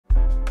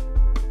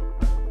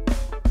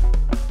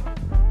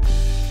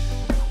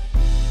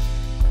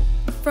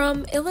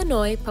From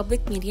Illinois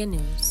Public Media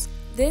News,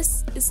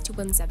 this is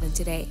 217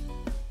 Today.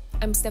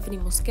 I'm Stephanie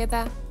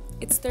Mosqueda.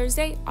 It's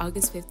Thursday,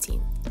 August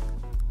 15th.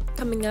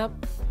 Coming up,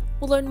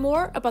 we'll learn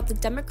more about the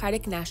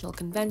Democratic National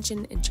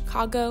Convention in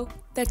Chicago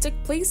that took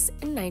place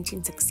in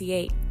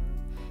 1968.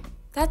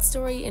 That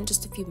story in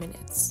just a few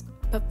minutes.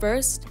 But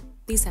first,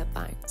 these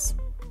headlines.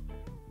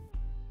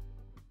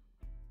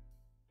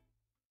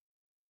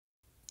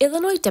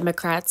 Illinois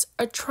Democrats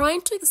are trying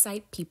to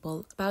excite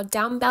people about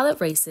down-ballot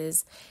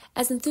races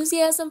as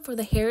enthusiasm for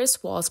the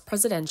Harris-Walz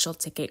presidential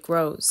ticket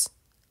grows.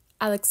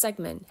 Alex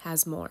Segman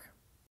has more.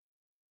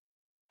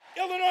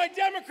 Illinois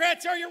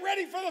Democrats, are you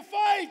ready for the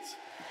fight?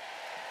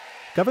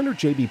 Governor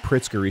J.B.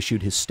 Pritzker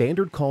issued his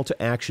standard call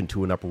to action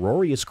to an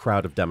uproarious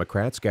crowd of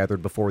Democrats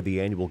gathered before the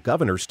annual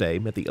Governor's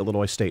Day at the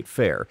Illinois State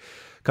Fair.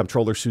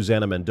 Comptroller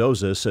Susana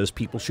Mendoza says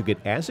people should get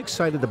as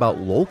excited about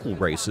local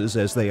races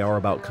as they are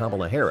about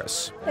Kamala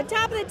Harris. The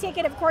top of the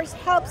ticket, of course,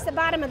 helps the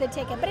bottom of the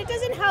ticket, but it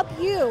doesn't help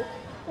you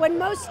when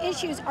most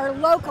issues are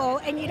local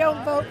and you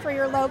don't vote for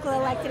your local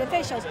elected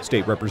officials.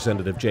 State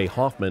Representative Jay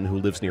Hoffman, who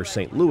lives near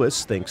St.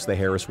 Louis, thinks the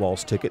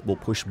Harris-Walz ticket will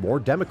push more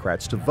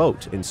Democrats to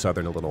vote in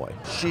southern Illinois.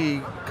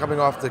 She, coming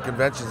off the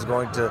convention, is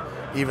going to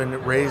even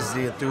raise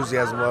the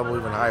enthusiasm level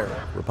even higher.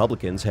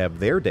 Republicans have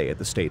their day at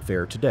the state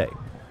fair today.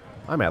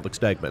 I'm Alex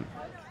Degman.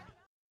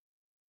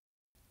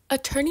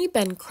 Attorney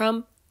Ben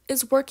Crump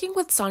is working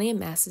with Sonia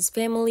Massey's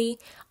family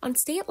on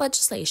state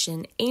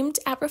legislation aimed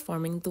at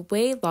reforming the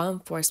way law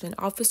enforcement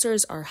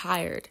officers are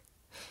hired.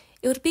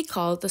 It would be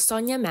called the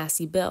Sonia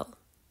Massey Bill.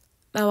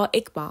 Mawa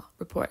Iqbal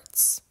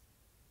reports.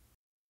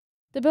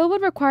 The bill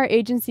would require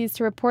agencies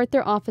to report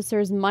their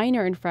officers'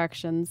 minor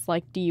infractions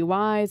like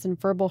DUIs and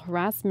verbal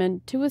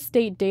harassment to a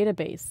state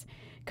database.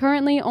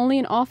 Currently, only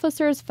an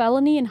officer's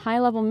felony and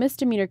high-level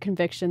misdemeanor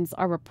convictions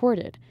are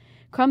reported.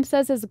 Crump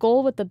says his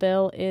goal with the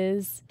bill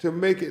is to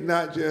make it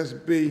not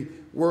just be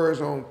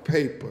words on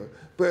paper,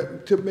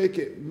 but to make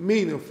it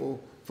meaningful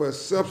for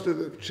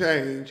substantive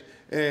change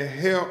and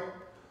help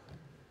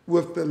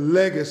with the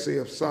legacy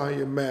of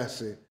Sonia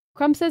Massey.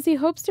 Crump says he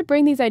hopes to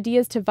bring these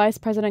ideas to Vice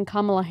President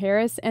Kamala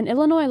Harris and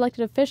Illinois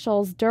elected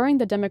officials during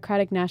the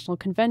Democratic National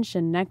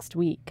Convention next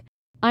week.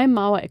 I'm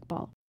Mawa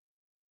Iqbal.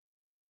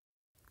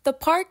 The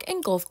park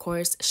and golf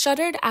course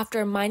shuttered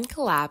after a mine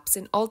collapse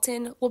in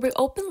Alton will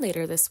reopen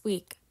later this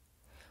week.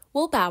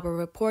 Will Bauer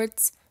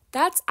reports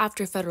that's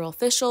after federal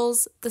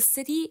officials, the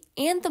city,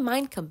 and the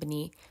mine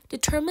company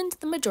determined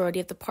the majority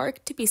of the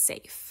park to be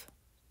safe.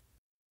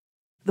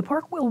 The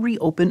park will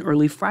reopen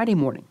early Friday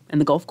morning,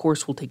 and the golf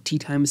course will take tee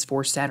times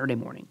for Saturday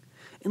morning.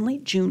 In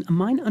late June, a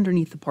mine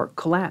underneath the park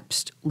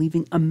collapsed,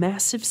 leaving a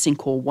massive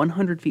sinkhole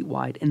 100 feet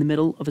wide in the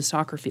middle of a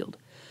soccer field.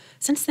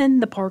 Since then,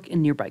 the park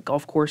and nearby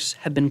golf course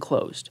have been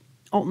closed.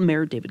 Alton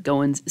Mayor David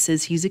Goins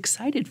says he's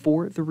excited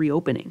for the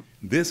reopening.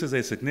 This is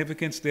a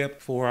significant step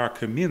for our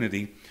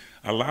community,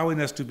 allowing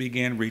us to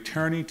begin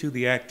returning to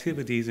the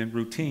activities and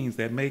routines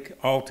that make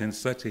Alton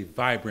such a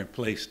vibrant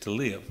place to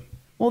live.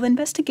 While the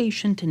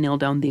investigation to nail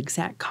down the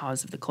exact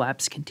cause of the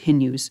collapse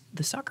continues,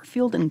 the soccer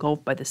field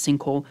engulfed by the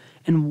sinkhole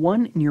and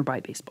one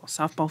nearby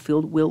baseball-softball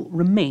field will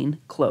remain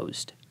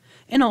closed.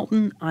 In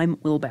Alton, I'm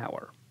Will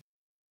Bauer.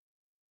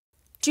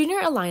 Junior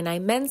Illini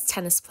men's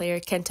tennis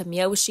player Kenta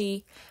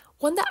Miyoshi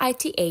won the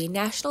ITA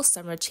National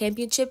Summer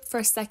Championship for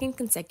a second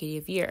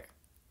consecutive year.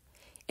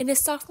 In his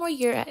sophomore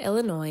year at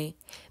Illinois,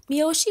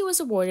 Miyoshi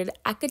was awarded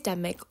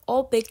Academic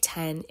All-Big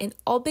Ten and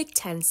All-Big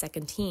Ten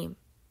second team.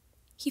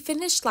 He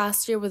finished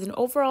last year with an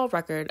overall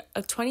record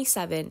of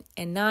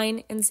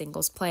 27-9 in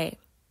singles play.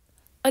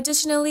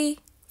 Additionally,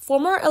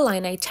 former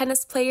Illini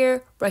tennis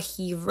player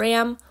Raheem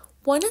Ram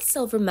won a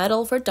silver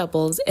medal for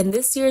doubles in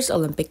this year's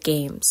Olympic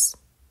Games.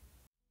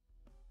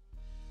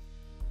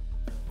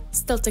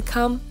 Still to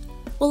come,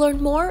 we'll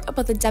learn more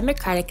about the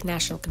Democratic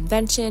National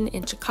Convention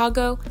in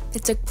Chicago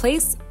that took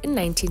place in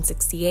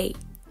 1968.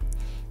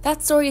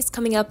 That story is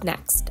coming up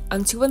next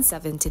on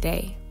 217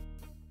 Today.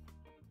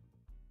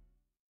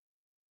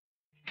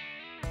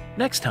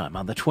 Next time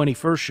on the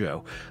 21st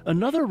show,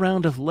 another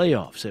round of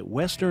layoffs at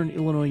Western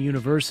Illinois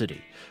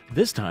University.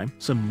 This time,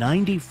 some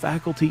 90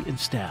 faculty and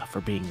staff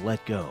are being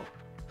let go.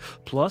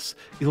 Plus,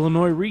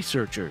 Illinois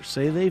researchers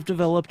say they've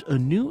developed a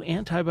new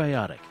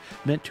antibiotic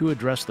meant to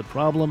address the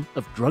problem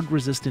of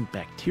drug-resistant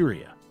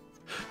bacteria.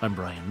 I'm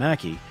Brian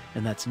Mackey,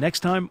 and that's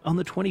next time on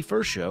the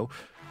 21st show.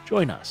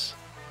 Join us.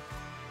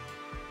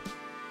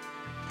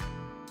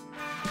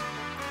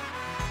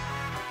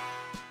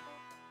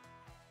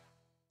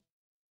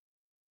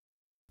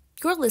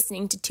 You're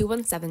listening to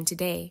 217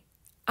 Today.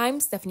 I'm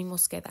Stephanie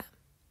Mosqueda.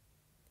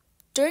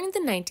 During the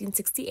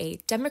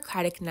 1968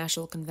 Democratic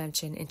National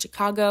Convention in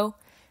Chicago,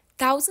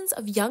 thousands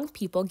of young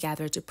people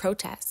gathered to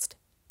protest.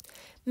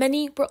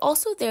 Many were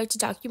also there to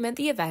document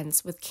the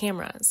events with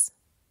cameras.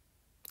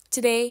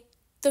 Today,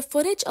 the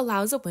footage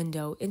allows a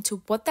window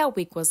into what that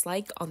week was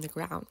like on the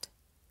ground.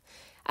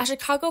 As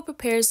Chicago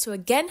prepares to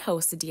again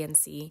host the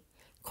DNC,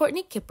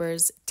 Courtney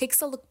Kippers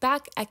takes a look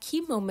back at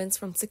key moments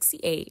from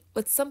 '68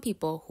 with some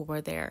people who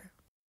were there.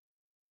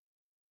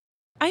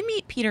 I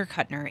meet Peter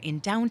Kuttner in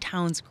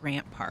downtown's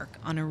Grant Park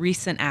on a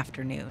recent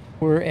afternoon.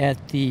 We're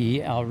at the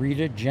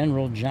Alreda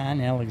General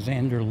John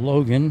Alexander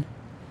Logan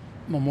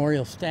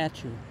Memorial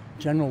Statue.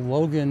 General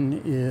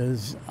Logan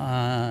is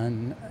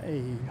on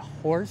a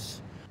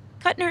horse.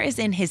 Kuttner is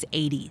in his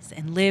 80s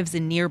and lives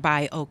in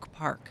nearby Oak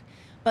Park.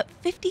 But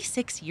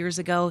 56 years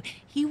ago,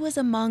 he was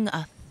among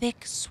a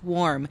thick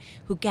swarm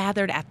who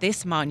gathered at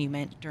this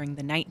monument during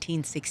the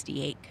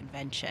 1968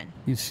 convention.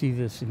 You see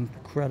this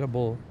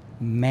incredible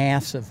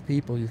mass of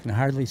people. You can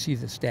hardly see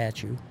the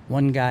statue.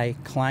 One guy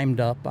climbed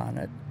up on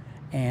it,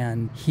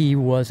 and he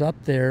was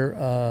up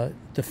there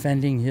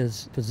defending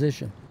his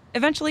position.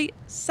 Eventually,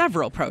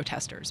 several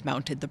protesters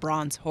mounted the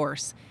bronze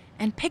horse,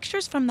 and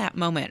pictures from that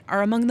moment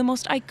are among the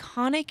most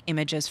iconic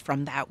images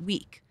from that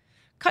week.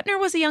 Kuttner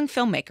was a young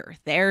filmmaker,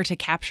 there to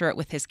capture it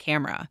with his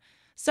camera.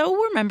 So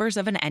were members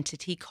of an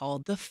entity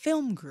called the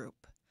Film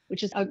Group,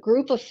 which is a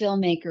group of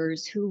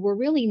filmmakers who were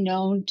really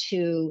known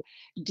to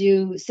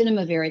do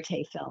cinema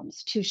verite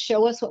films, to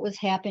show us what was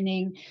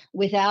happening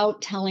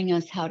without telling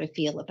us how to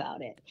feel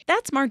about it.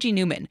 That's Margie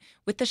Newman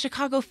with the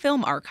Chicago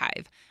Film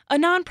Archive, a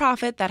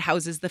nonprofit that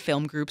houses the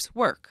Film Group's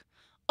work.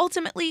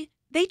 Ultimately,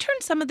 they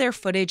turned some of their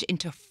footage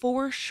into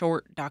 4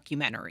 short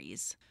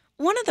documentaries.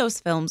 One of those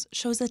films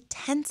shows a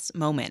tense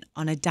moment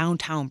on a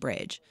downtown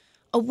bridge.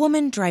 A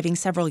woman driving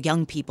several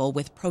young people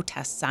with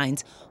protest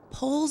signs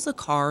pulls a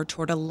car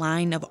toward a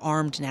line of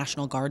armed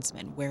National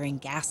Guardsmen wearing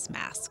gas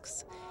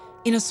masks.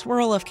 In a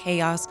swirl of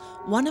chaos,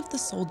 one of the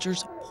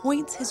soldiers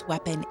points his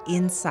weapon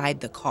inside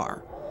the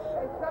car.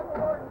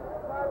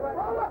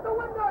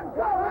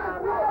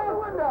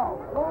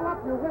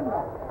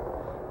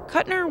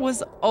 Kuttner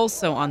was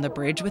also on the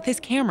bridge with his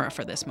camera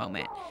for this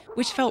moment,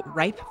 which felt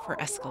ripe for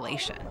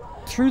escalation.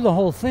 Through the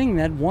whole thing,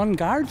 that one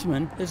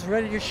guardsman is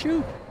ready to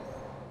shoot.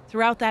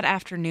 Throughout that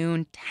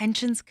afternoon,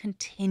 tensions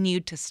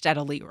continued to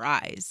steadily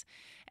rise.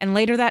 And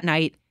later that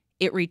night,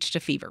 it reached a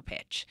fever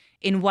pitch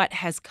in what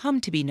has come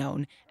to be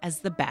known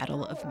as the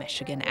Battle of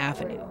Michigan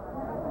Avenue.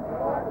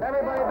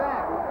 Everybody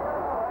back.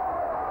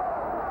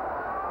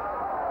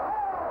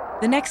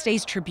 The next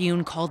day's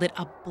Tribune called it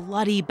a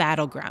bloody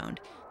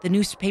battleground. The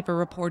newspaper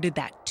reported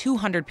that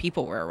 200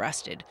 people were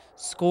arrested,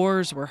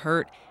 scores were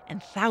hurt,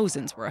 and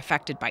thousands were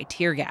affected by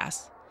tear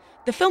gas.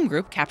 The Film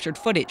Group captured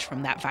footage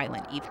from that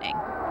violent evening.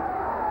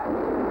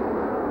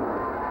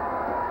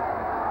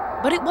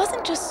 But it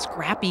wasn't just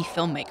scrappy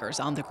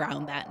filmmakers on the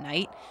ground that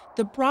night.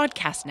 The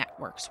broadcast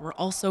networks were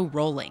also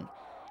rolling.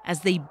 As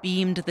they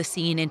beamed the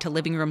scene into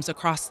living rooms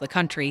across the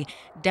country,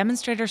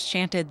 demonstrators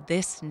chanted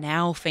this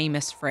now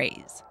famous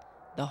phrase,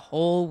 "The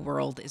whole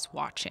world is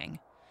watching."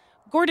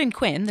 Gordon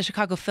Quinn, the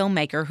Chicago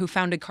filmmaker who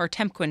founded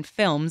Cartemquin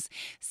Films,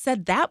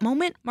 said that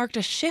moment marked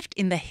a shift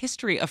in the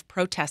history of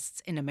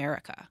protests in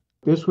America.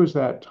 This was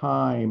that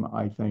time,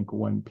 I think,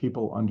 when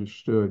people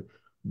understood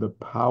the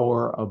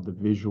power of the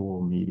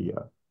visual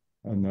media,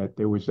 and that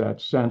there was that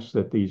sense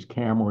that these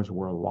cameras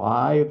were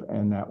alive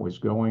and that was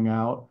going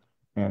out.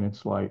 And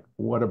it's like,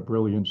 what a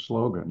brilliant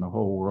slogan. The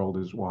whole world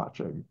is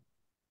watching.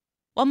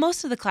 While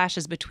most of the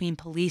clashes between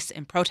police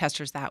and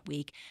protesters that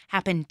week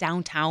happened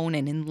downtown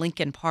and in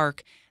Lincoln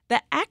Park,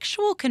 the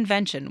actual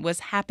convention was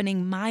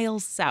happening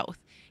miles south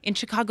in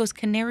Chicago's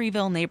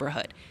Canaryville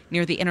neighborhood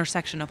near the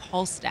intersection of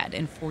Halsted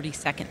and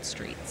 42nd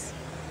Streets.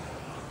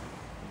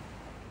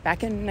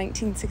 Back in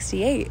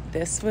 1968,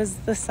 this was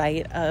the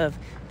site of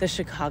the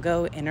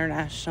Chicago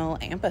International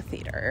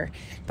Amphitheater.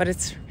 But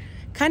it's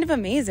kind of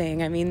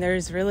amazing. I mean,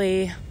 there's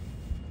really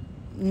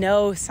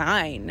no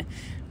sign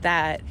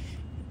that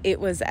it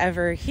was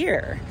ever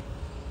here.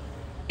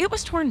 It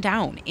was torn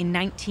down in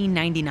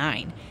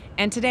 1999,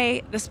 and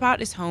today the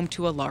spot is home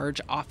to a large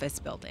office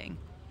building.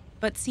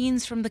 But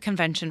scenes from the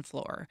convention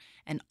floor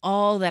and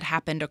all that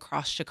happened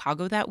across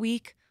Chicago that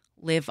week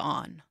live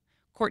on.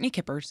 Courtney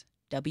Kippers,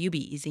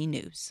 WBEZ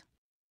News.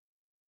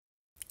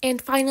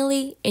 And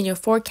finally, in your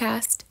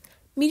forecast,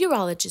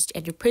 meteorologist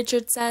Andrew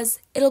Pritchard says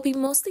it'll be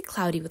mostly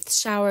cloudy with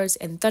showers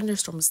and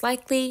thunderstorms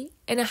likely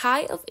and a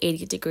high of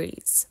 80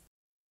 degrees.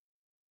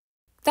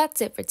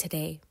 That's it for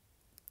today.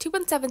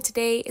 217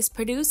 Today is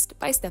produced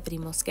by Stephanie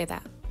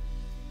Mosqueda.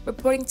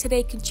 Reporting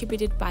today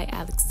contributed by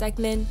Alex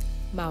Zegman,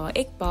 Mawa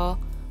Iqbal,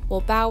 Will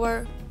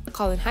Bauer,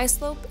 Colin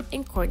Highslope,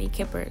 and Courtney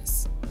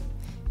Kippers.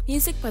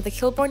 Music by the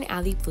Kilbourne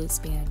Alley Blues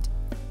Band.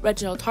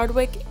 Reginald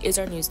Hardwick is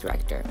our news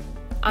director.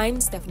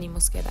 I'm Stephanie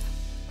Mosqueda.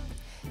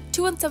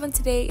 217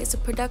 Today is a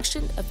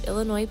production of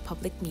Illinois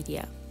Public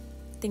Media.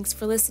 Thanks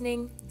for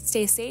listening,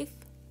 stay safe,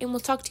 and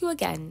we'll talk to you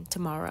again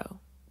tomorrow.